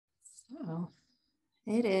Oh,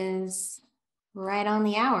 it is right on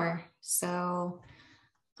the hour. So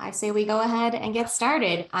I say we go ahead and get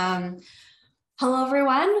started. Hello,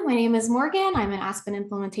 everyone. My name is Morgan. I'm an Aspen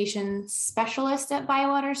implementation specialist at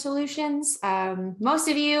Bywater Solutions. Most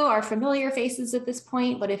of you are familiar faces at this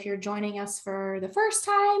point, but if you're joining us for the first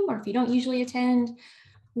time or if you don't usually attend,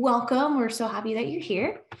 welcome. We're so happy that you're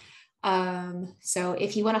here. So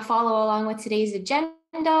if you want to follow along with today's agenda,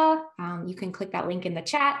 you can click that link in the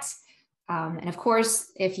chat. And of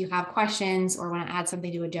course, if you have questions or want to add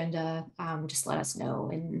something to agenda, just let us know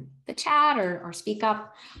in the chat or speak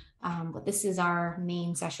up. But this is our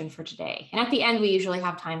main session for today. And at the end, we usually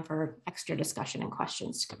have time for extra discussion and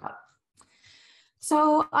questions to come up.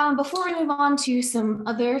 So before we move on to some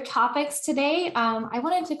other topics today, I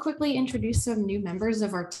wanted to quickly introduce some new members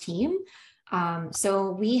of our team.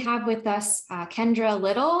 So we have with us Kendra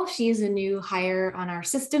Little. She's a new hire on our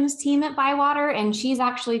systems team at Bywater, and she's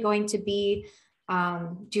actually going to be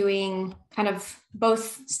doing kind of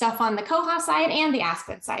both stuff on the Koha side and the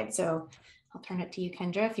Aspen side. So I'll turn it to you,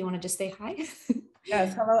 Kendra, if you want to just say hi.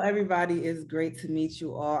 Yes, hello everybody. It's great to meet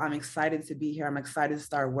you all. I'm excited to be here. I'm excited to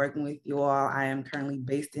start working with you all. I am currently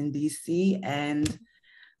based in DC and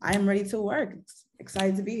I am ready to work.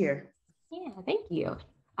 Excited to be here. Yeah, thank you.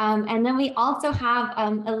 And then we also have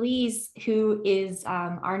Elise, who is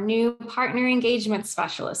our new partner engagement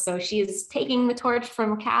specialist. So she is taking the torch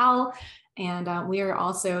from Cal, and we are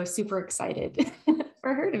also super excited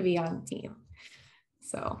for her to be on the team.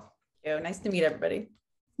 So, nice to meet everybody.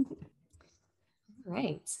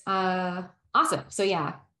 Right. Awesome. So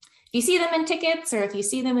yeah, if you see them in tickets or if you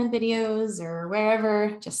see them in videos or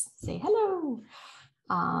wherever, just say hello.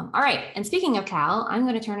 All right. And speaking of Cal, I'm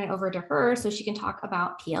going to turn it over to her so she can talk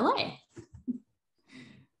about PLA.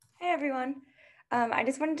 Hey, everyone. I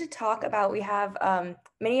just wanted to talk about, we have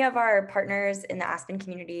many of our partners in the Aspen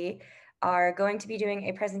community are going to be doing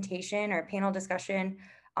a presentation or panel discussion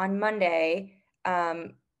on Monday,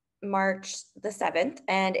 March the 7th.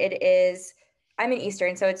 And it is, I'm in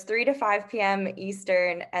Eastern, so it's 3 to 5 p.m.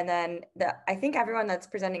 Eastern. And then I think everyone that's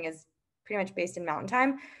presenting is pretty much based in Mountain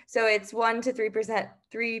Time. So it's 1 to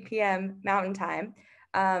 3 p.m. Mountain Time.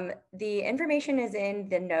 The information is in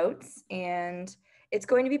the notes and it's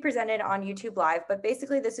going to be presented on YouTube Live, but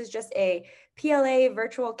basically this is just a PLA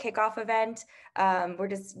virtual kickoff event. We're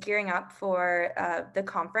just gearing up for the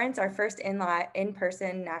conference, our first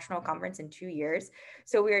in-person national conference in 2 years.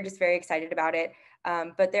 So we are just very excited about it.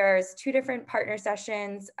 But there's 2 different partner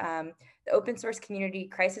sessions, the open source community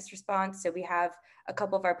crisis response. So we have a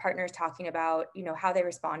couple of our partners talking about, how they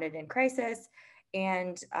responded in crisis,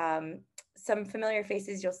 and some familiar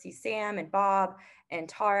faces. You'll see Sam and Bob and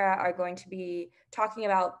Tara are going to be talking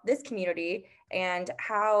about this community and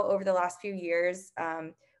how over the last few years,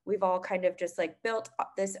 we've all kind of just like built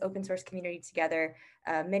this open source community together.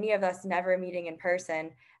 Many of us never meeting in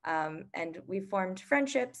person, and we've formed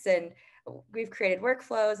friendships and we've created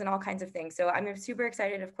workflows and all kinds of things. So I'm super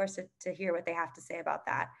excited, of course, to hear what they have to say about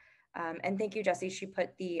that. And thank you, Jessie. She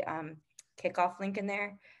put the kickoff link in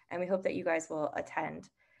there, and we hope that you guys will attend.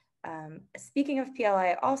 Speaking of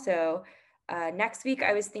PLI, also, next week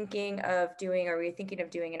I was thinking of doing, or we were thinking of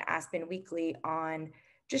doing an Aspen Weekly on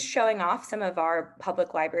just showing off some of our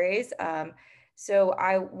public libraries. So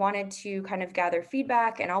I wanted to kind of gather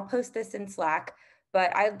feedback, and I'll post this in Slack,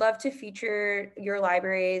 but I'd love to feature your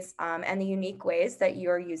libraries and the unique ways that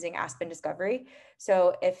you're using Aspen Discovery.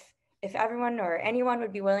 So if everyone or anyone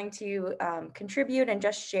would be willing to contribute and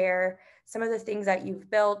just share some of the things that you've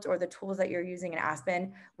built or the tools that you're using in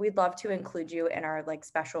Aspen, we'd love to include you in our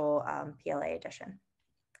special PLA edition.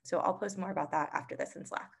 So I'll post more about that after this in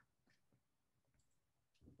Slack.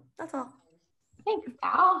 That's all. Thanks,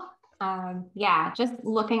 Cal. Yeah, just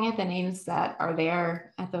looking at the names that are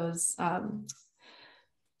there at those, all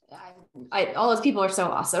those people are so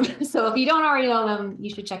awesome. So if you don't already know them,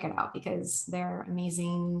 you should check it out because they're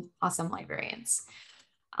amazing, awesome librarians.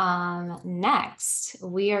 Next,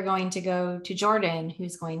 we are going to go to Jordan,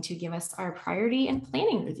 who's going to give us our priority and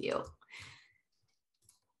planning review.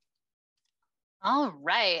 All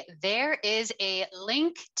right, there is a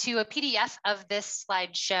link to a PDF of this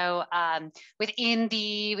slideshow within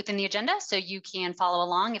the agenda, so you can follow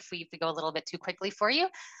along if we go a little bit too quickly for you.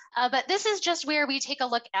 But this is just where we take a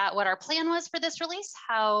look at what our plan was for this release,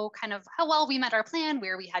 how well we met our plan,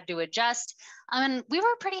 where we had to adjust. And we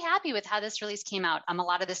were pretty happy with how this release came out. A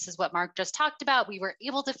lot of this is what Mark just talked about. We were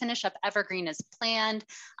able to finish up Evergreen as planned,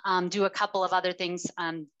 do a couple of other things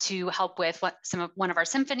to help with one of our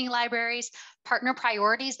Symphony libraries, partner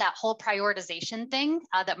priorities, that whole prioritization thing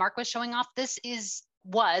that Mark was showing off. This is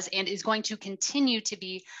was and is going to continue to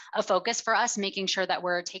be a focus for us, making sure that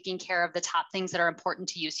we're taking care of the top things that are important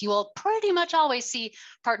to you. So you will pretty much always see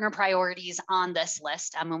partner priorities on this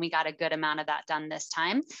list, and we got a good amount of that done this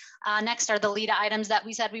time. Next are the lead items that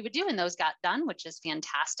we said we would do, and those got done, which is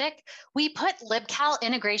fantastic. We put LibCal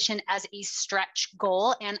integration as a stretch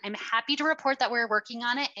goal, and I'm happy to report that we're working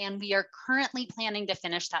on it, and we are currently planning to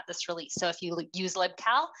finish that this release. So if you use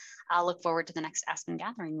LibCal, I'll look forward to the next Aspen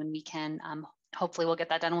gathering when we can, hopefully we'll get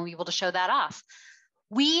that done and we'll be able to show that off.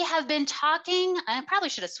 We have been talking, I probably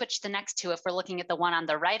should have switched the next two if we're looking at the one on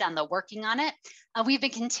the right on the working on it. We've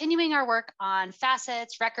been continuing our work on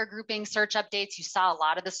facets, record grouping, search updates. You saw a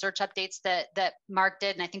lot of the search updates that Mark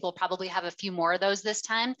did, and I think we'll probably have a few more of those this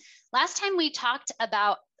time. Last time we talked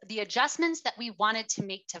about the adjustments that we wanted to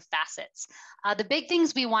make to facets. The big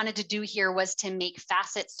things we wanted to do here was to make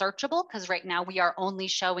facets searchable, because right now we are only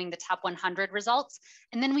showing the top 100 results.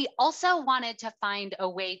 And then we also wanted to find a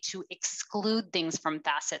way to exclude things from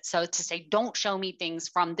facets. So to say, don't show me things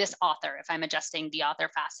from this author if I'm adjusting the author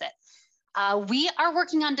facet. We are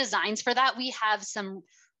working on designs for that. We have some,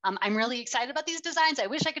 I'm really excited about these designs. I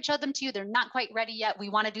wish I could show them to you. They're not quite ready yet. We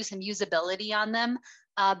want to do some usability on them,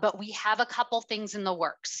 but we have a couple things in the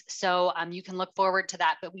works. So you can look forward to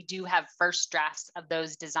that, but we do have first drafts of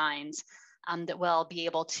those designs that we'll be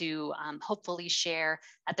able to hopefully share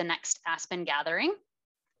at the next Aspen gathering.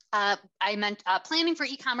 I meant planning for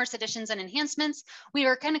e-commerce additions and enhancements. We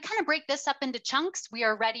are going to kind of break this up into chunks. We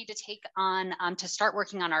are ready to take on, to start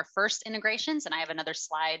working on our first integrations. And I have another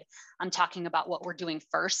slide talking about what we're doing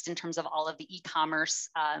first in terms of all of the e-commerce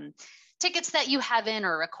tickets that you have in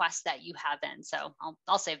or requests that you have in. So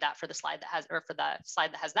I'll save that for the slide that has, or for the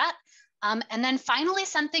slide that has that. And then finally,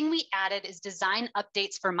 something we added is design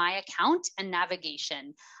updates for my account and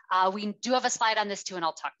navigation. We do have a slide on this too, and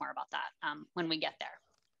I'll talk more about that when we get there.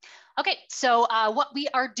 Okay, so what we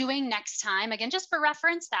are doing next time, again, just for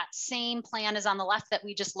reference, that same plan is on the left that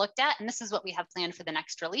we just looked at, and this is what we have planned for the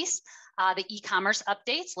next release. The e-commerce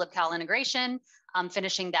updates, LibCal integration,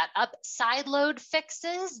 finishing that up. Sideload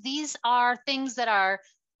fixes, these are things that are,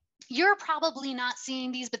 you're probably not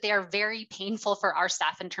seeing these, but they are very painful for our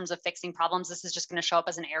staff in terms of fixing problems. This is just going to show up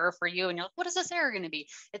as an error for you. And you're like, what is this error going to be?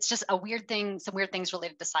 It's just a weird thing, some weird things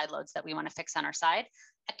related to side loads that we want to fix on our side.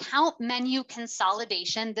 Account menu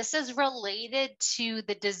consolidation. This is related to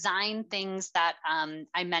the design things that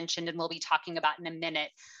I mentioned and we'll be talking about in a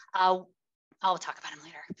minute. I'll talk about them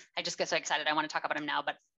later. I just get so excited. I want to talk about them now,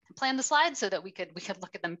 but plan the slides so that we could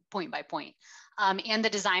look at them point by point. And the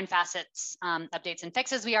design facets, updates and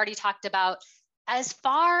fixes we already talked about. As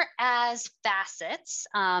far as facets,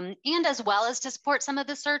 and as well as to support some of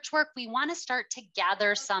the search work, we want to start to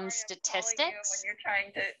gather some statistics. When you're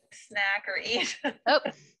trying to snack or eat. Oh,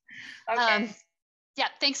 Okay. Yeah,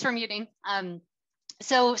 thanks for muting.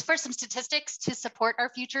 So for some statistics to support our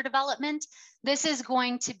future development, this is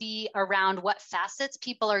going to be around what facets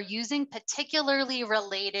people are using, particularly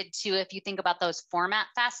related to, if you think about those format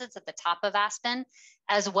facets at the top of Aspen,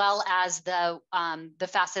 as well as the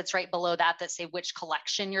facets right below that that say which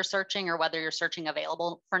collection you're searching or whether you're searching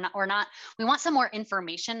available or not. We want some more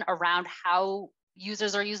information around how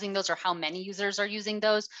users are using those or how many users are using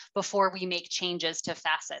those before we make changes to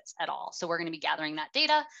facets at all. So we're going to be gathering that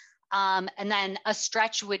data. And then a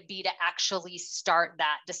stretch would be to actually start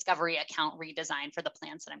that discovery account redesign for the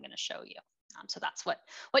plans that I'm going to show you. So that's what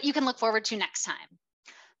you can look forward to next time.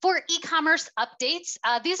 For e-commerce updates,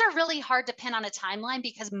 these are really hard to pin on a timeline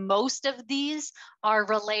because most of these are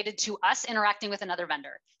related to us interacting with another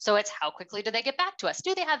vendor. So it's how quickly do they get back to us?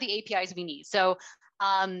 Do they have the APIs we need? So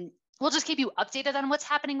we'll just keep you updated on what's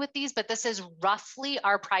happening with these, but this is roughly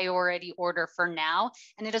our priority order for now.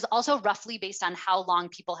 And it is also roughly based on how long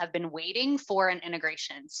people have been waiting for an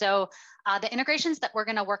integration. So the integrations that we're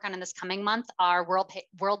gonna work on in this coming month are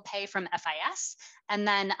WorldPay from FIS, and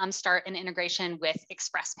then start an integration with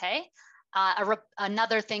ExpressPay.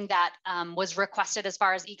 Another thing that was requested as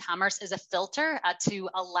far as e-commerce is a filter to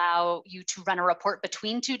allow you to run a report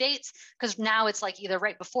between two dates, because now it's like either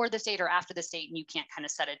right before this date or after this date, and you can't kind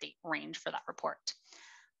of set a date range for that report.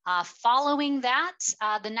 Following that,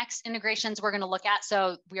 the next integrations we're going to look at,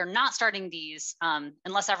 so we are not starting these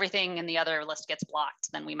unless everything in the other list gets blocked,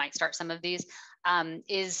 then we might start some of these,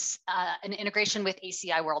 is an integration with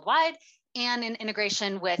ACI Worldwide and an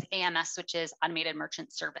integration with AMS, which is Automated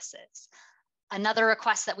Merchant Services. Another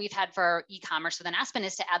request that we've had for e-commerce within Aspen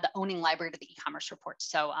is to add the owning library to the e-commerce report.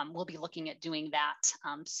 So we'll be looking at doing that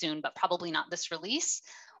soon, but probably not this release.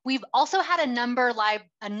 We've also had a number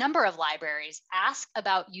of libraries ask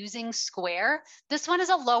about using Square. This one is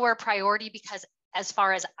a lower priority because as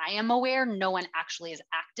far as I am aware, no one actually is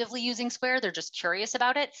actively using Square. They're just curious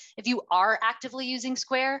about it. If you are actively using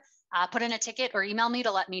Square, put in a ticket or email me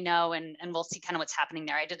to let me know, and we'll see kind of what's happening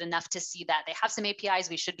there. I did enough to see that they have some APIs.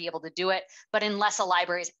 We should be able to do it, but unless a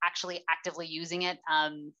library is actually actively using it,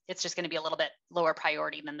 it's just going to be a little bit lower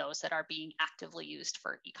priority than those that are being actively used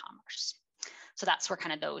for e-commerce. So that's where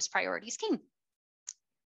kind of those priorities came.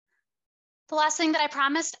 The last thing that I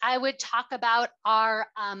promised I would talk about are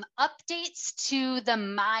updates to the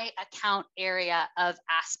My Account area of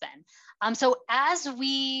Aspen. So as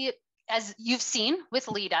you've seen with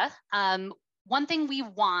Lita, one thing we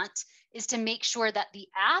want is to make sure that the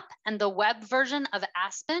app and the web version of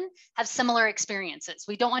Aspen have similar experiences.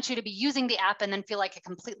 We don't want you to be using the app and then feel like a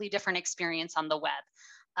completely different experience on the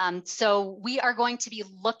web. So we are going to be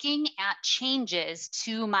looking at changes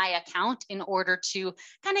to My Account in order to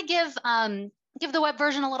kind of give the web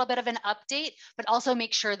version a little bit of an update, but also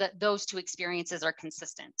make sure that those two experiences are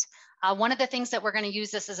consistent. One of the things that we're going to use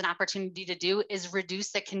this as an opportunity to do is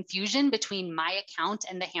reduce the confusion between My Account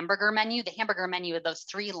and the hamburger menu. The hamburger menu of those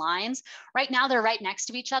 3 lines, right now they're right next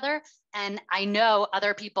to each other. And I know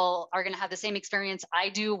other people are going to have the same experience I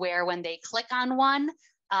do, where when they click on one,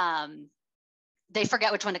 they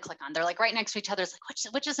forget which one to click on. They're like right next to each other. It's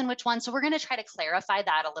like, which is in which one? So we're going to try to clarify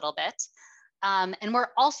that a little bit. And we're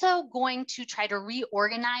also going to try to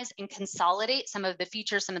reorganize and consolidate some of the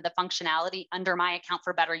features, some of the functionality under My Account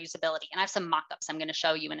for better usability. And I have some mock-ups I'm going to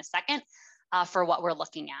show you in a second for what we're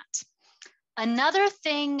looking at. Another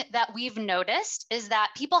thing that we've noticed is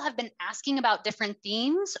that people have been asking about different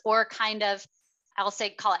themes, or kind of, I'll say,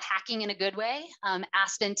 call it hacking in a good way,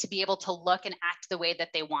 Aspen to be able to look and act the way that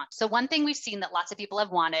they want. So one thing we've seen that lots of people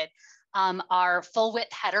have wanted are full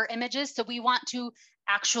width header images. So we want to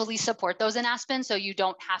actually support those in Aspen, so you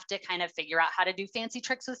don't have to kind of figure out how to do fancy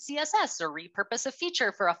tricks with CSS or repurpose a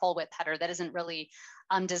feature for a full width header that isn't really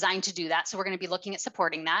designed to do that. So we're going to be looking at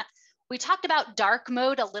supporting that. We talked about dark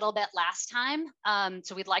mode a little bit last time.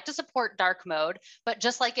 So we'd like to support dark mode, but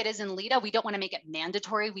just like it is in Lita, we don't want to make it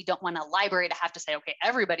mandatory. We don't want a library to have to say, okay,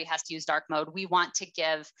 everybody has to use dark mode. We want to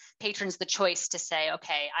give patrons the choice to say,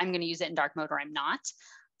 okay, I'm going to use it in dark mode or I'm not.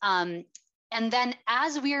 And then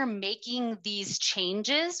as we're making these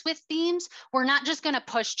changes with themes, we're not just going to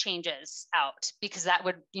push changes out, because that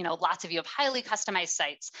would, lots of you have highly customized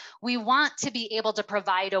sites. We want to be able to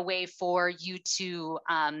provide a way for you to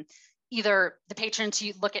either the patron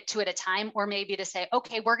to look at 2 at a time, or maybe to say,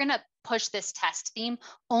 okay, we're going to push this test theme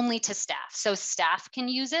only to staff. So staff can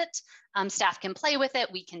use it, staff can play with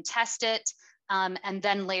it, we can test it. And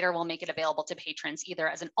then later we'll make it available to patrons either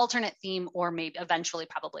as an alternate theme or maybe eventually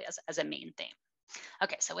probably as a main theme.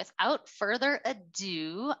 Okay, so without further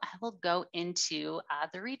ado, I will go into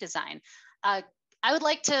the redesign. I would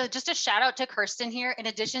like to just a shout out to Kirsten here. In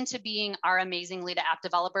addition to being our amazing Lita app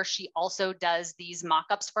developer, she also does these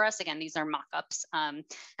mock-ups for us. Again, these are mock-ups. And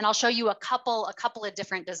I'll show you a couple of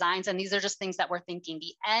different designs. And these are just things that we're thinking.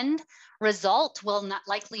 The end result will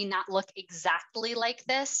likely not look exactly like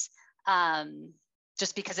this,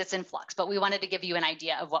 just because it's in flux, but we wanted to give you an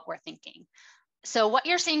idea of what we're thinking. So what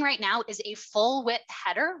you're seeing right now is a full width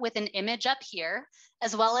header with an image up here,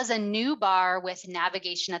 as well as a new bar with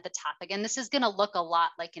navigation at the top. Again, this is going to look a lot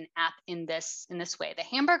like an app in this way. The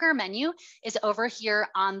hamburger menu is over here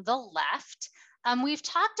on the left. We've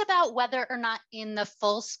talked about whether or not in the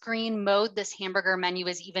full screen mode, this hamburger menu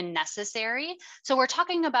is even necessary. So we're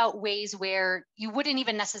talking about ways where you wouldn't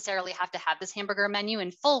even necessarily have to have this hamburger menu in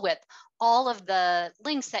full width. All of the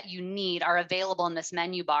links that you need are available in this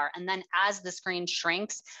menu bar. And then as the screen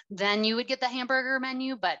shrinks, then you would get the hamburger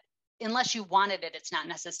menu, but unless you wanted it, it's not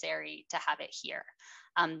necessary to have it here.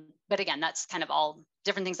 But again, that's kind of all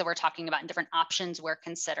different things that we're talking about and different options we're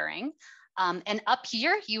considering. And up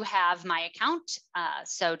here, you have My Account.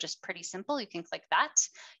 So just pretty simple, you can click that.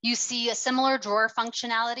 You see a similar drawer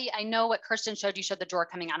functionality. I know what Kirsten showed, you showed the drawer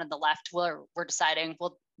coming out on the left. We're deciding,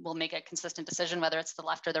 we'll make a consistent decision whether it's the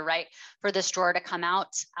left or the right for this drawer to come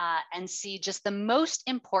out and see just the most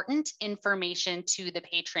important information to the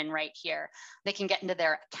patron right here. They can get into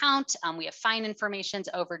their account. We have fine information,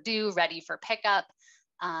 overdue, ready for pickup.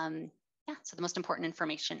 Yeah, so the most important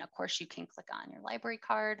information, of course, you can click on your library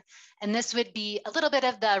card. And this would be a little bit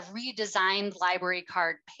of the redesigned library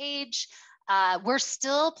card page. We're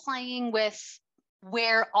still playing with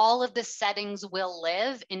where all of the settings will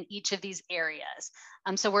live in each of these areas.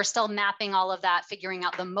 So we're still mapping all of that, figuring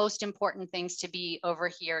out the most important things to be over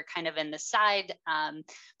here kind of in the side.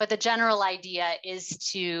 But the general idea is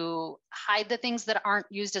to hide the things that aren't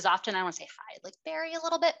used as often. I don't want to say hide, like bury a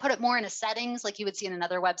little bit, put it more in a settings like you would see in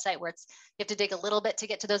another website where you have to dig a little bit to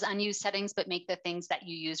get to those unused settings, but make the things that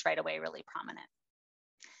you use right away really prominent.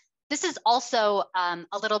 This is also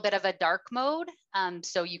a little bit of a dark mode.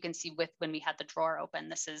 So you can see when we had the drawer open,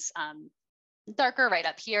 this is darker right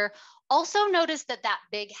up here. Also notice that that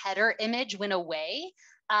big header image went away.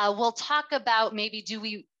 We'll talk about maybe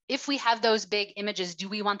if we have those big images, do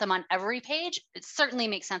we want them on every page? It certainly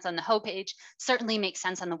makes sense on the Ho page, certainly makes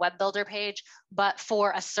sense on the web builder page, but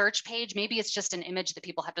for a search page, maybe it's just an image that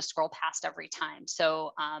people have to scroll past every time.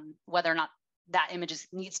 So whether or not that image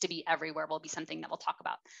needs to be everywhere will be something that we'll talk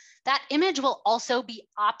about. That image will also be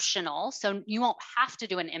optional, so you won't have to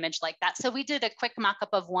do an image like that. So we did a quick mock-up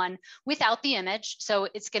of one without the image, so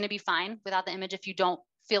it's going to be fine without the image if you don't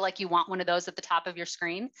feel like you want one of those at the top of your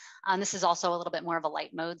screen. This is also a little bit more of a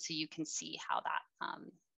light mode, so you can see how that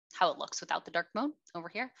how it looks without the dark mode over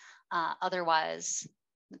here. Otherwise,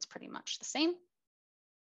 it's pretty much the same.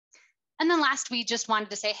 And then last, we just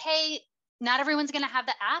wanted to say, hey, not everyone's going to have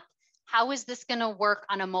the app. How is this going to work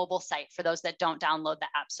on a mobile site for those that don't download the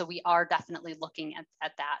app? So we are definitely looking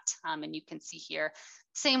at that. And you can see here,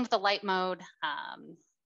 same with the light mode. You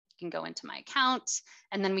can go into my account,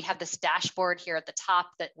 and then we have this dashboard here at the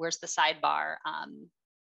top where's the sidebar,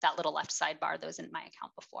 that little left sidebar that was in my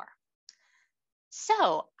account before.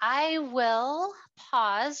 So I will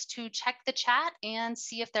pause to check the chat and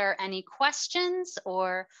see if there are any questions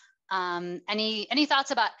or any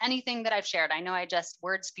thoughts about anything that I've shared. I know I just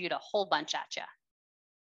word spewed a whole bunch at you.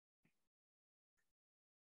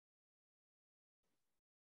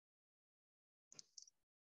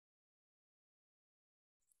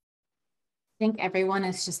 I think everyone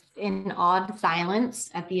is just in awed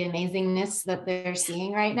silence at the amazingness that they're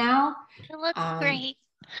seeing right now. It looks great.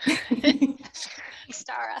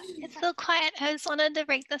 Stara. It's so quiet. I just wanted to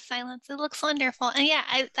break the silence. It looks wonderful. And yeah,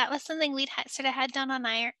 that was something we'd sort of had down on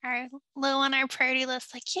our low on our priority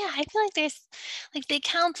list. Like, yeah, I feel like there's like the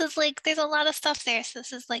accounts is like there's a lot of stuff there. So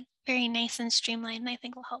this is like very nice and streamlined. And I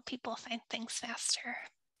think will help people find things faster.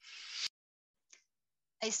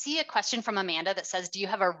 I see a question from Amanda that says, do you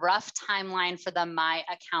have a rough timeline for the My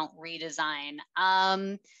Account redesign?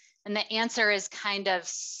 And the answer is kind of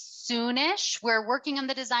soonish. We're working on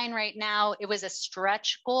the design right now. It was a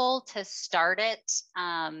stretch goal to start it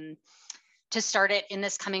in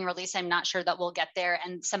this coming release. I'm not sure that we'll get there.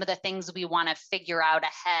 And some of the things we want to figure out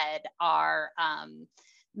ahead are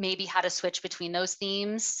maybe how to switch between those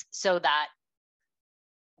themes so that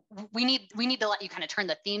we need to let you kind of turn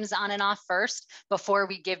the themes on and off first before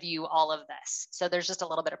we give you all of this. So there's just a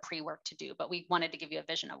little bit of pre-work to do, but we wanted to give you a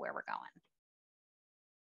vision of where we're going.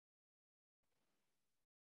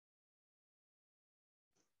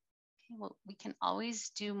 Okay, well, we can always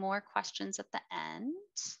do more questions at the end.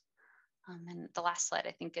 And the last slide,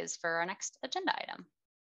 I think, is for our next agenda item.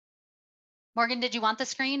 Morgan, did you want the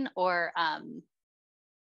screen, or do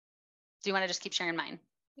you want to just keep sharing mine?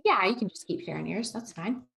 Yeah, you can just keep sharing yours. That's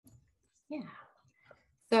fine. Yeah.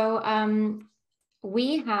 So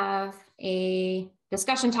we have a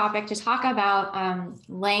discussion topic to talk about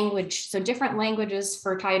language. So different languages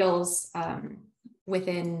for titles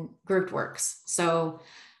within grouped works. So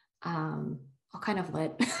I'll kind of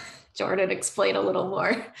let Jordan explain a little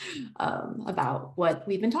more about what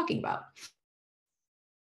we've been talking about.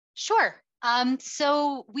 Sure.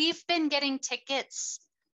 So we've been getting tickets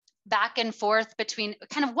back and forth between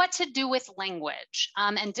kind of what to do with language.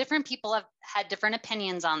 And different people have had different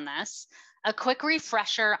opinions on this. A quick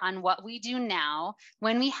refresher on what we do now,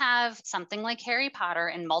 when we have something like Harry Potter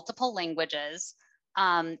in multiple languages,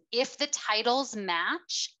 if the titles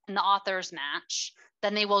match and the authors match,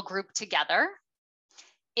 then they will group together.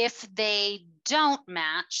 If they don't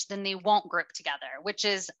match, then they won't group together, which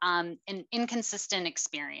is an inconsistent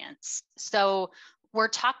experience. So we're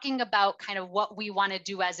talking about kind of what we want to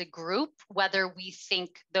do as a group, whether we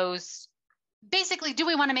think those, basically, do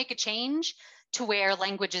we want to make a change to where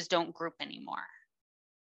languages don't group anymore?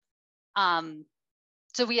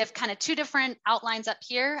 So we have kind of two different outlines up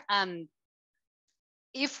here.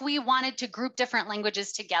 If we wanted to group different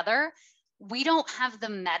languages together, we don't have the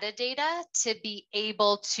metadata to be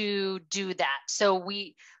able to do that. So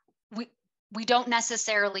we don't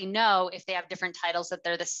necessarily know if they have different titles that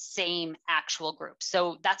they're the same actual group.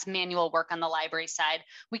 So that's manual work on the library side.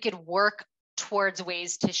 We could work towards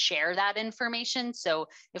ways to share that information. So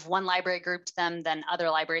if one library grouped them, then other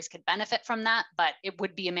libraries could benefit from that, but it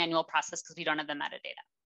would be a manual process because we don't have the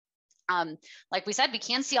metadata. Like we said, we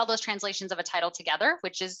can see all those translations of a title together,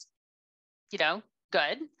 which is,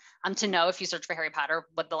 good to know if you search for Harry Potter,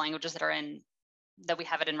 what the languages that are in, that we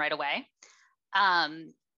have it in right away.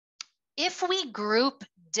 If we group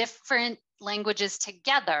different languages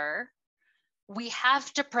together, we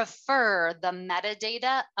have to prefer the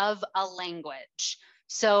metadata of a language.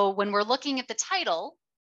 So when we're looking at the title,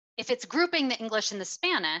 if it's grouping the English and the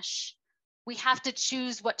Spanish, we have to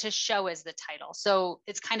choose what to show as the title. So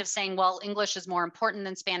it's kind of saying, well, English is more important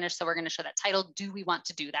than Spanish, so we're going to show that title. Do we want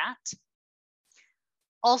to do that?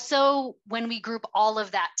 Also, when we group all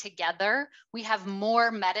of that together, we have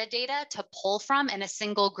more metadata to pull from in a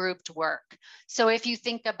single grouped work. So if you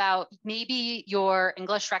think about maybe your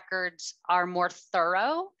English records are more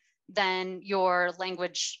thorough than your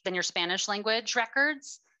Spanish language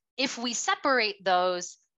records, if we separate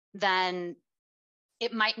those, then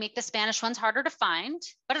it might make the Spanish ones harder to find,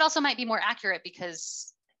 but it also might be more accurate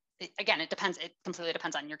because again, it completely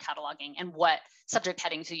depends on your cataloging and what subject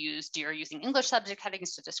headings you use. You're using English subject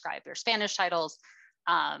headings to describe your Spanish titles.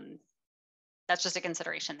 That's just a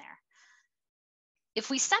consideration there.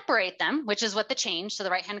 If we separate them, which is what the change, so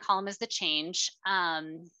the right-hand column is the change,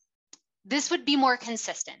 this would be more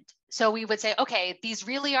consistent. So we would say, okay, these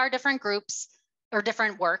really are different groups or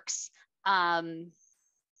different works.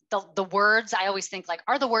 The words, I always think like,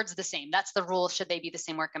 are the words the same? That's the rule. Should they be the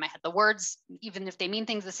same work in my head? The words, even if they mean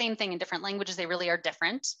things the same thing in different languages, they really are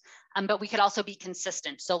different. But we could also be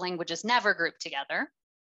consistent. So languages never group together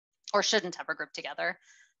or shouldn't ever group together.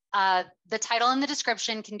 The title and the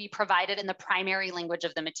description can be provided in the primary language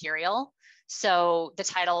of the material. So the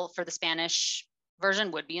title for the Spanish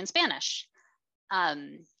version would be in Spanish.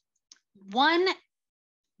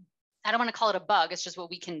 I don't want to call it a bug, it's just what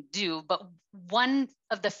we can do. But one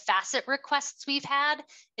of the facet requests we've had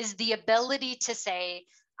is the ability to say,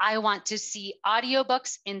 I want to see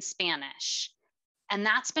audiobooks in Spanish. And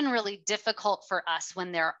that's been really difficult for us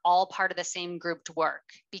when they're all part of the same grouped work.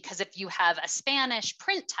 Because if you have a Spanish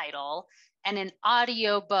print title and an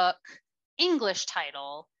audiobook English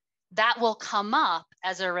title, that will come up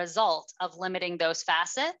as a result of limiting those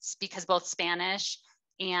facets because both Spanish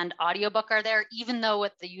and audiobook are there, even though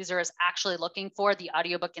what the user is actually looking for, the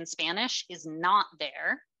audiobook in Spanish, is not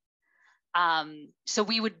there. So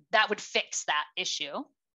that would fix that issue.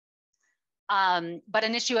 But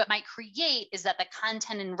an issue it might create is that the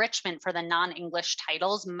content enrichment for the non-English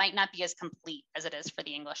titles might not be as complete as it is for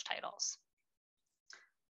the English titles.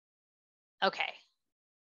 Okay.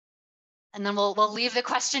 And then we'll leave the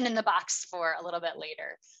question in the box for a little bit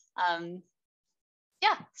later.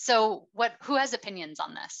 Yeah, so who has opinions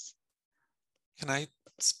on this? Can I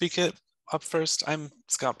speak it up first? I'm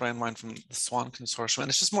Scott Brandwine from the SWAN Consortium, and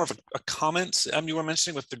it's just more of a comment. You were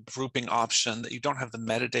mentioning with the grouping option that you don't have the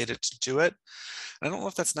metadata to do it. And I don't know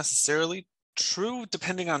if that's necessarily true,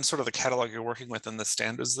 depending on sort of the catalog you're working with and the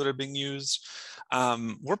standards that are being used.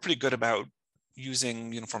 We're pretty good about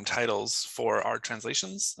using uniform titles for our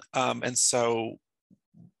translations. And so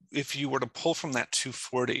if you were to pull from that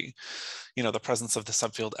 240, the presence of the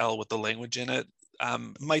subfield L with the language in it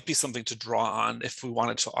might be something to draw on if we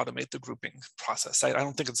wanted to automate the grouping process. I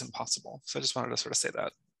don't think it's impossible. So I just wanted to sort of say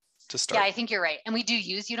that to start. Yeah, I think you're right. And we do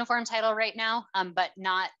use uniform title right now, but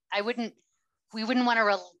we wouldn't want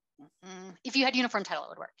to, if you had uniform title, it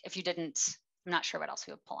would work. If you didn't, I'm not sure what else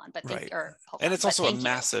we would pull on, but right. And it's also a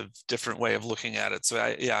massive different way of looking at it. So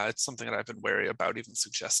yeah, it's something that I've been wary about even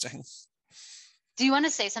suggesting. Do you want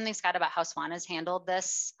to say something, Scott, about how SWAN has handled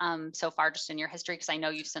this so far, just in your history? Because I know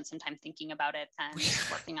you've spent some time thinking about it and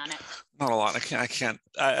working on it. Not a lot. I can't.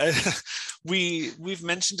 We've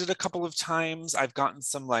mentioned it a couple of times. I've gotten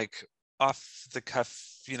some like off the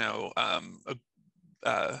cuff,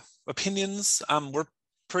 opinions. We're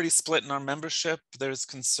pretty split in our membership. There's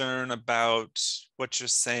concern about what you're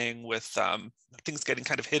saying with things getting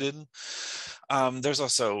kind of hidden. There's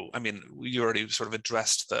also, you already sort of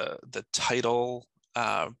addressed the title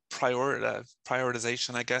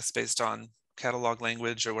prioritization, I guess, based on catalog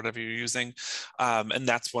language or whatever you're using. And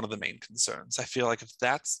that's one of the main concerns. I feel like if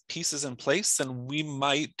that piece is in place, then we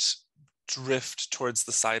might drift towards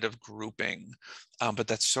the side of grouping. But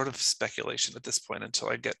that's sort of speculation at this point until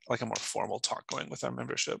I get like a more formal talk going with our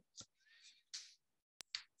membership.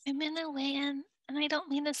 I'm gonna weigh in, and I don't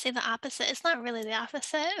mean to say the opposite. It's not really the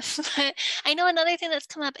opposite, but I know another thing that's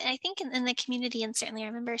come up, I think in the community and certainly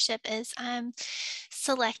our membership, is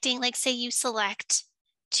selecting, like say you select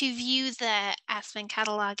to view the Aspen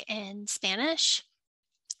catalog in Spanish,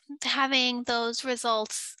 having those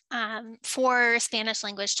results for Spanish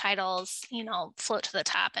language titles, float to the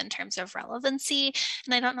top in terms of relevancy.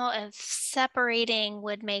 And I don't know if separating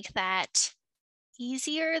would make that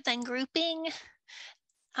easier than grouping.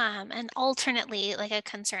 And alternately, like a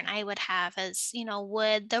concern I would have is,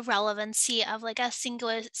 would the relevancy of like a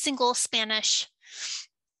single Spanish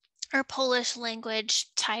or Polish language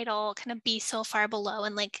title kind of be so far below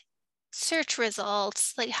and like search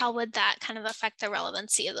results, like how would that kind of affect the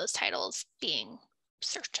relevancy of those titles being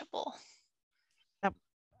searchable?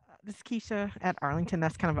 This is Keisha at Arlington.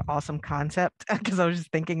 That's kind of an awesome concept because I was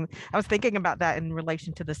thinking about that in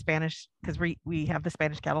relation to the Spanish, because we have the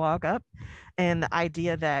Spanish catalog up, and the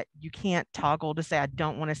idea that you can't toggle to say I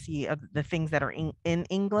don't want to see the things that are in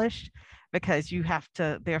English, because you have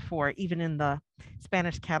to, therefore, even in the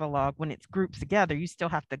Spanish catalog, when it's grouped together, you still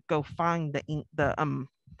have to go find the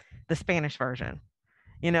Spanish version,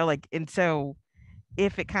 like, and so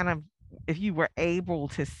if you were able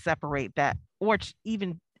to separate that, or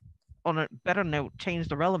even on a better note, change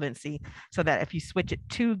the relevancy so that if you switch it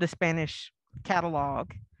to the Spanish catalog,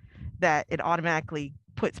 that it automatically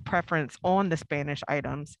puts preference on the Spanish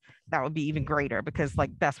items, that would be even greater, because like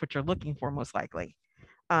that's what you're looking for most likely.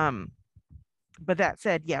 But that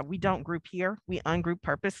said, yeah, we don't group here. We ungroup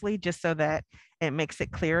purposely just so that it makes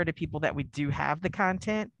it clearer to people that we do have the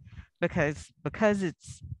content, because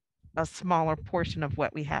it's a smaller portion of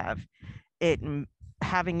what we have.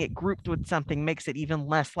 Having it grouped with something makes it even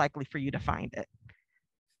less likely for you to find it.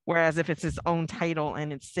 Whereas if it's its own title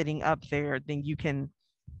and it's sitting up there, then you can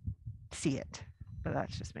see it. But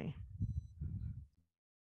that's just me.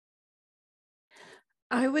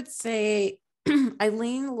 I would say I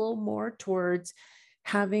lean a little more towards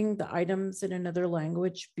having the items in another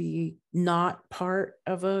language be not part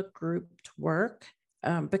of a grouped work,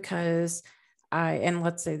 because and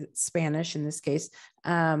let's say Spanish in this case,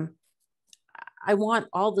 I want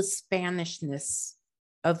all the Spanishness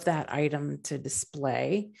of that item to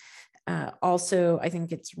display. Also, I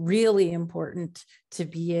think it's really important to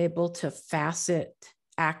be able to facet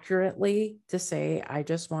accurately to say, I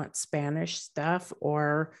just want Spanish stuff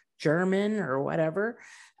or German or whatever.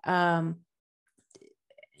 And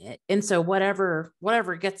so whatever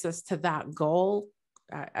gets us to that goal,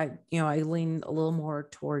 I lean a little more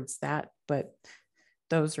towards that, but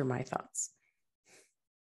those are my thoughts.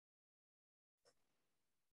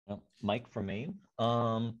 Mike from Maine.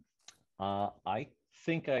 I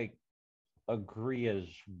think I agree as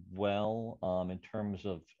well in terms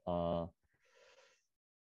of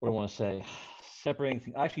what I want to say, separating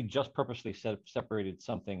things. I actually just purposely separated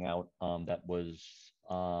something out that was,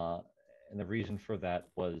 and the reason for that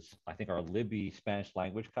was, I think our Libby Spanish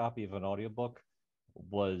language copy of an audiobook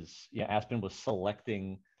was, Aspen was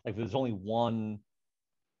selecting, like there's only one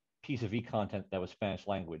piece of e-content that was Spanish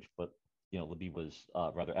language, but Libby was,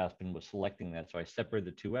 Aspen was selecting that. So I separated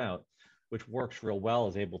the two out, which works real well,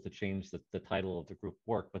 is able to change the title of the group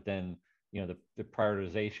work, but then, the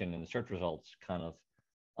prioritization and the search results kind of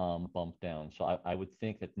bump down. So I would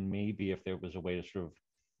think that maybe if there was a way to sort of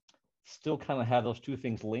still kind of have those two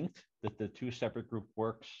things linked, that the two separate group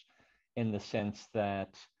works, in the sense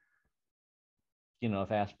that,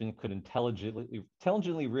 if Aspen could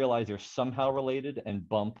intelligently realize they're somehow related and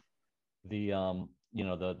bump the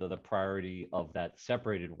the priority of that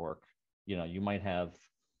separated work, you might have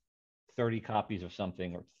 30 copies of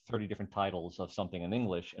something or 30 different titles of something in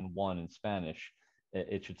English and one in Spanish.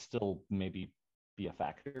 It should still maybe be a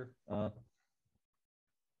factor.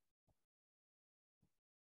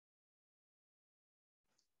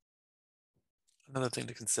 Another thing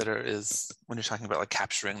to consider is when you're talking about like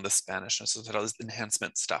capturing the Spanishness of all this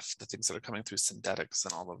enhancement stuff, the things that are coming through synthetics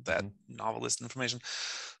and all of that novelist information,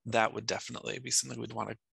 that would definitely be something we'd want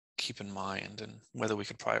to keep in mind, and whether we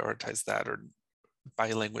could prioritize that or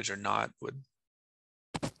by language or not would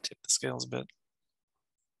tip the scales a bit.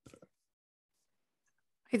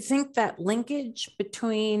 I think that linkage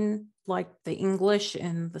between like the English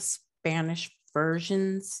and the Spanish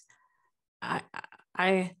versions, I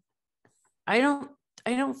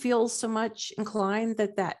don't feel so much inclined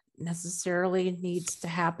that necessarily needs to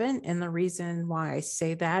happen. And the reason why I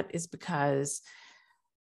say that is because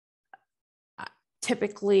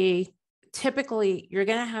typically you're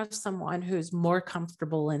going to have someone who's more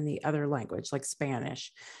comfortable in the other language, like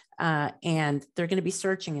Spanish, and they're going to be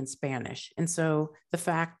searching in Spanish. And so the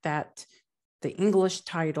fact that the English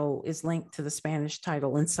title is linked to the Spanish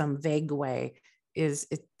title in some vague way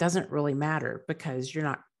it doesn't really matter, because you're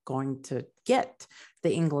not going to get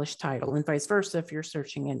the English title, and vice versa. If you're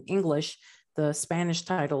searching in English, the Spanish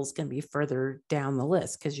title is going to be further down the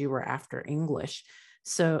list because you were after English.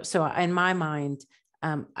 So in my mind,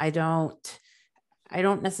 I don't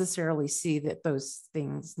necessarily see that those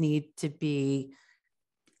things need to be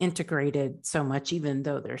integrated so much, even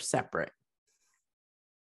though they're separate.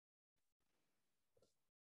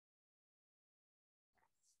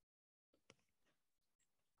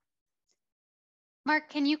 Mark,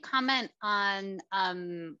 can you comment on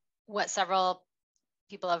what several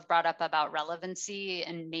people have brought up about relevancy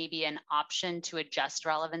and maybe an option to adjust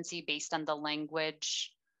relevancy based on the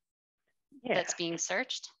language that's being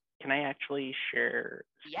searched? Can I actually share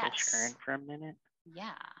Yes. sharing for a minute?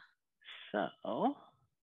 Yeah. So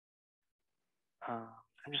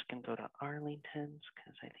I'm just going to go to Arlington's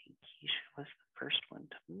because I think Keisha was the first one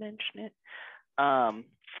to mention it.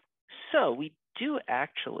 So we do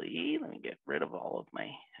actually, let me get rid of all of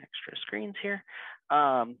my extra screens here.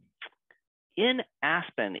 In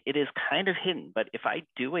Aspen, it is kind of hidden, but if I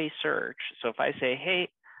do a search, so if I say, hey,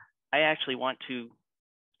 I actually want to,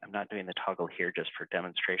 I'm not doing the toggle here just for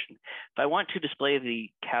demonstration. If I want to display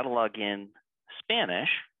the catalog in Spanish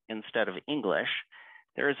instead of English,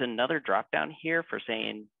 there is another drop down here for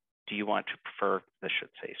saying, do you want to prefer, this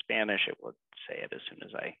should say Spanish, it will say it as soon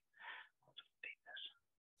as I update this.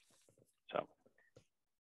 So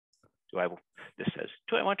this says,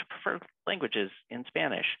 do I want to prefer languages in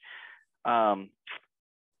Spanish? And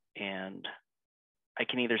I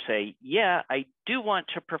can either say, yeah, I do want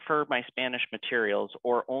to prefer my Spanish materials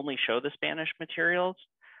or only show the Spanish materials.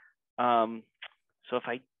 So if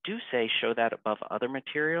I do say show that above other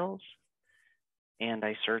materials, and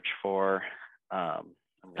I search for, I'm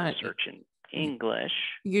going to search in English.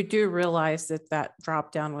 You do realize that that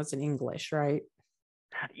drop down was in English, right?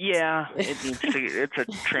 Yeah, it needs to, it's a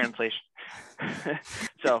translation.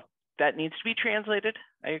 So that needs to be translated.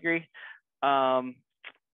 I agree.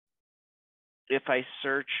 If I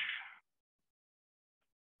search,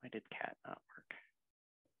 why did cat not work?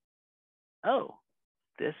 Oh,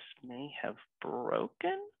 this may have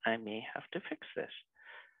broken. I may have to fix this.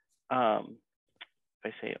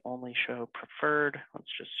 If I say only show preferred,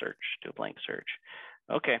 let's just search, do a blank search.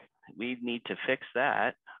 Okay, we need to fix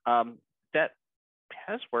that. That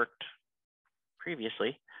has worked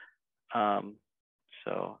previously.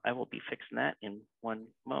 So I will be fixing that in one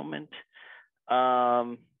moment.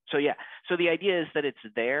 So yeah, so the idea is that it's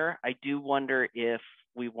there. I do wonder if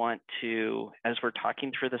we want to, as we're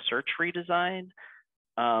talking through the search redesign,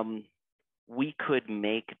 we could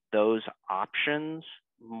make those options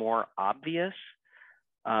more obvious.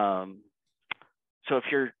 So if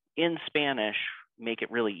you're in Spanish, make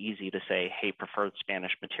it really easy to say, hey, preferred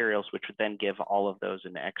Spanish materials, which would then give all of those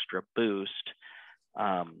an extra boost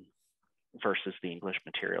versus the English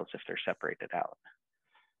materials if they're separated out.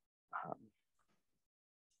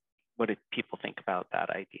 What do people think about that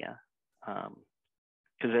idea?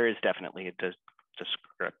 Because there is definitely a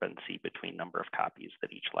discrepancy between number of copies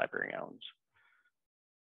that each library owns.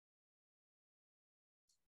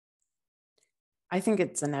 I think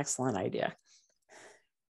it's an excellent idea.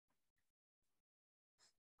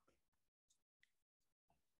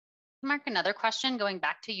 Mark, another question going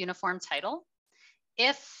back to uniform title.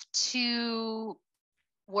 If two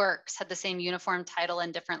works had the same uniform title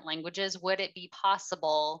in different languages, would it be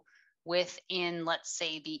possible within, let's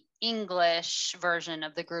say, the English version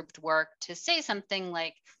of the grouped work to say something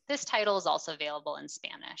like, this title is also available in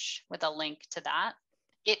Spanish with a link to that,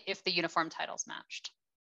 if the uniform title's matched?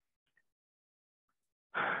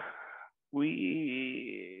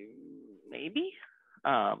 Maybe.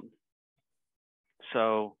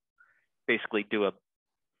 So basically do a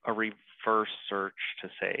reverse search to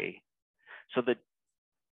say, so that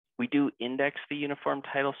we do index the uniform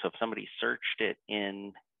title. So if somebody searched it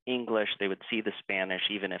in English, they would see the Spanish,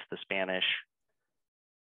 even if the Spanish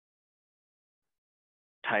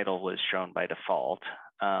title was shown by default.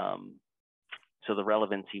 So the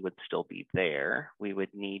relevancy would still be there. We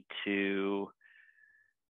would need to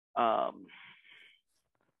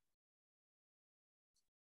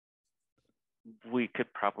we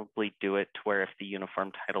could probably do it to where if the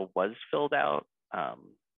uniform title was filled out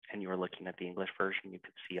and you were looking at the English version, you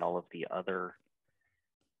could see all of the other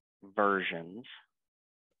versions.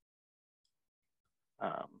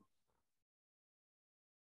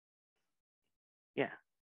 Yeah.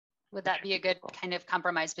 Would that be a good kind of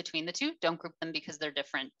compromise between the two? Don't group them because they're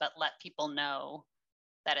different, but let people know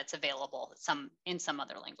that it's available in some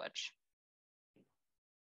other language.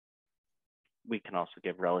 We can also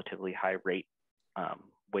give relatively high rate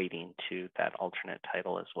weighting to that alternate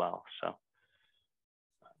title as well. So.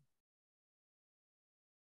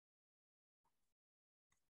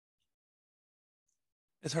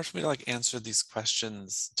 It's hard for me to like answer these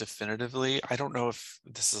questions definitively. I don't know if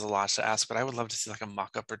this is a lot to ask, but I would love to see like a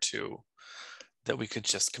mock-up or two that we could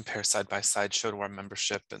just compare side by side, show to our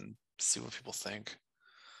membership and see what people think.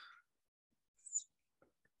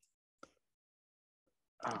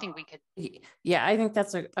 I think we could. Yeah, I think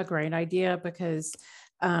that's a great idea because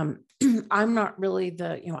I'm not really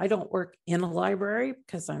I don't work in a library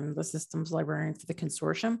because I'm the systems librarian for the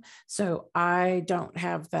consortium. So I don't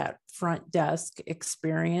have that front desk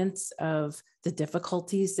experience of the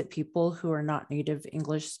difficulties that people who are not native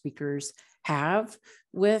English speakers have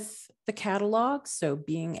with the catalog. So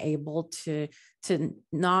being able to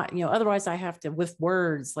not, otherwise I have to, with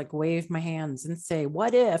words, like wave my hands and say,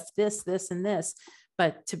 what if this, this, and this,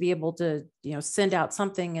 but to be able to, send out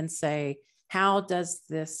something and say, how does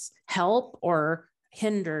this help or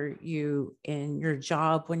hinder you in your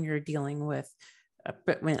job when you're dealing with,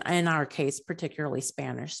 but in our case, particularly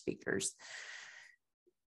Spanish speakers?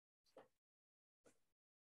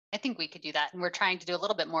 I think we could do that. And we're trying to do a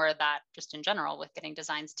little bit more of that just in general with getting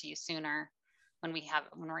designs to you sooner when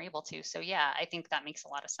we're able to. So yeah, I think that makes a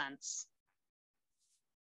lot of sense.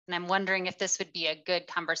 And I'm wondering if this would be a good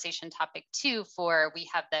conversation topic too, we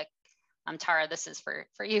have the, Tara, this is for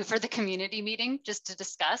you, for the community meeting, just to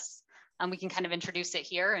discuss. We can kind of introduce it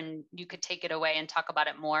here and you could take it away and talk about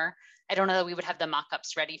it more. I don't know that we would have the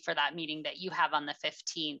mock-ups ready for that meeting that you have on the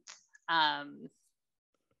 15th.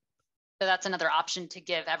 So that's another option to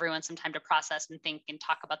give everyone some time to process and think and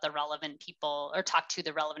talk about the relevant people, or talk to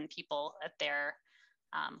the relevant people at their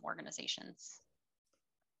organizations.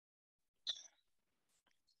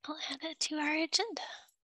 I'll add it to our agenda.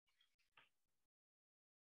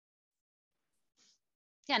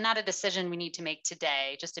 Yeah, not a decision we need to make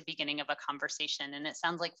today, just a beginning of a conversation. And it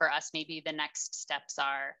sounds like for us, maybe the next steps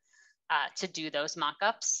are to do those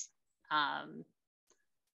mock-ups. And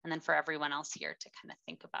then for everyone else here to kind of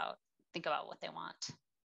think about what they want.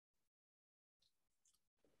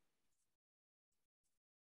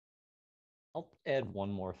 I'll add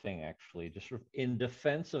one more thing, actually, just sort of in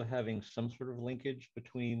defense of having some sort of linkage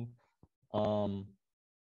between, multiple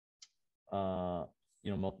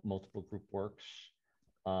group works.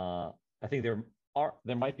 I think there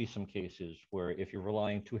might be some cases where if you're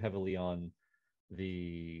relying too heavily on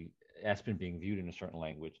the Aspen being viewed in a certain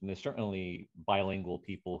language, and there's certainly bilingual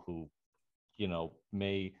people who,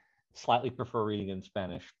 may slightly prefer reading in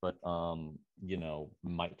Spanish, but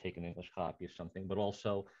might take an English copy of something. But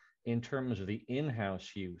also in terms of the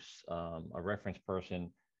in-house use, a reference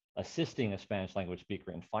person assisting a Spanish language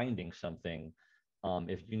speaker in finding something,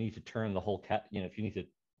 if you need to turn the whole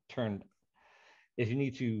if you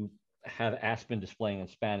need to have Aspen displaying in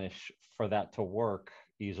Spanish for that to work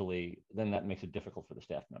easily, then that makes it difficult for the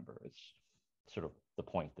staff member. It's sort of the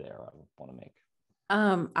point there I want to make.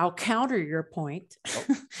 I'll counter your point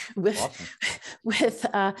with Awesome.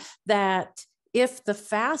 that if the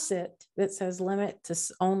facet that says limit to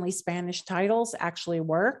only Spanish titles actually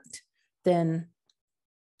worked, then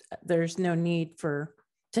there's no need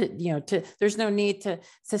there's no need to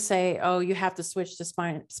say, oh, you have to switch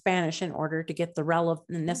to Spanish in order to get the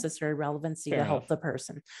necessary relevancy to help the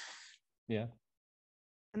person. Yeah.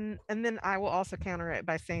 And then I will also counter it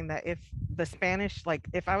by saying that if the Spanish, like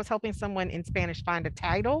if I was helping someone in Spanish find a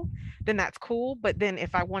title, then that's cool. But then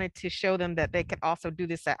if I wanted to show them that they could also do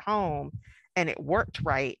this at home and it worked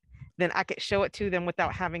right, then I could show it to them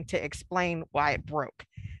without having to explain why it broke.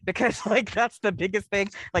 Because that's the biggest thing.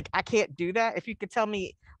 I can't do that. If you could tell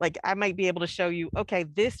me, I might be able to show you, okay,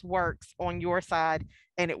 this works on your side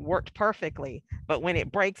and it worked perfectly. But when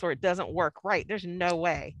it breaks or it doesn't work right, there's no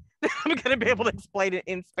way I'm going to be able to explain it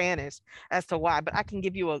in Spanish as to why, but I can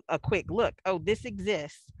give you a quick look. Oh, this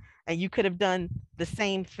exists and you could have done the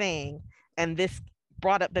same thing. And this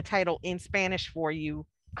brought up the title in Spanish for you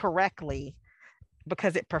correctly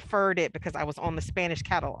because it preferred it because I was on the Spanish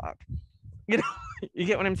catalog. You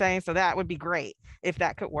get what I'm saying? So that would be great if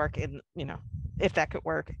that could work. And, if that could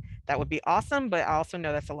work, that would be awesome. But I also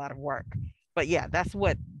know that's a lot of work. But yeah, that's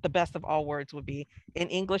what the best of all worlds would be. In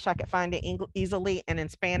English, I could find it easily. And in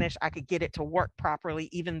Spanish, I could get it to work properly,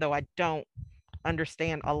 even though I don't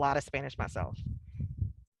understand a lot of Spanish myself.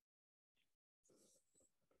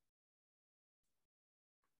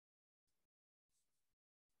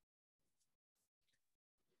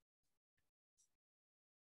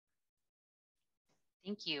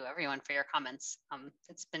 Thank you, everyone, for your comments.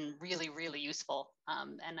 It's been really, really useful.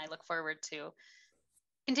 And I look forward to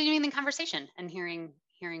continuing the conversation and hearing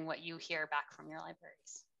what you hear back from your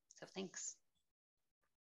libraries. So thanks.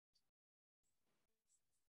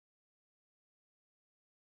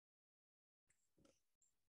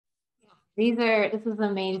 This is an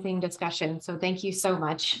amazing discussion. So thank you so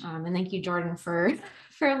much. And thank you, Jordan, for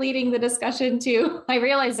leading the discussion too. I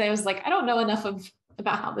realized I was I don't know enough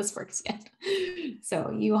about how this works yet.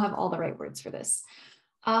 So you have all the right words for this.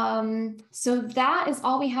 So that is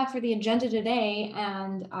all we have for the agenda today.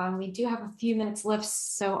 And we do have a few minutes left.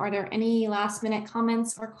 So are there any last minute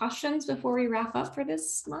comments or questions before we wrap up for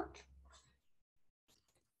this month?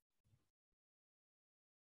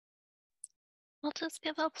 I'll just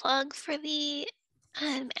give a plug for the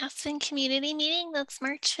Aspen community meeting. That's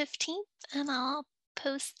March 15th. And I'll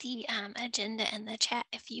post the agenda in the chat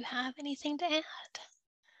if you have anything to add.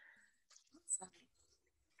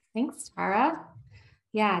 Thanks, Tara.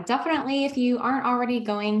 Yeah, definitely. If you aren't already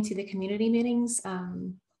going to the community meetings,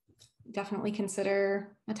 definitely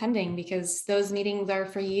consider attending, because those meetings are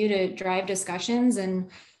for you to drive discussions and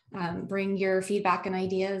bring your feedback and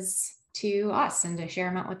ideas to us and to share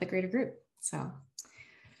them out with the greater group. So,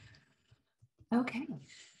 okay.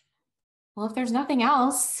 Well, if there's nothing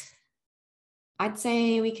else, I'd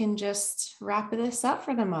say we can just wrap this up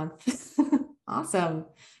for the month. Awesome.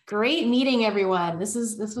 Great meeting, everyone. This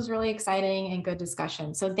was really exciting and good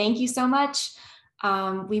discussion. So thank you so much.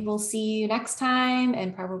 We will see you next time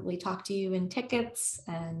and probably talk to you in tickets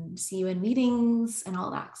and see you in meetings and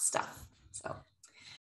all that stuff.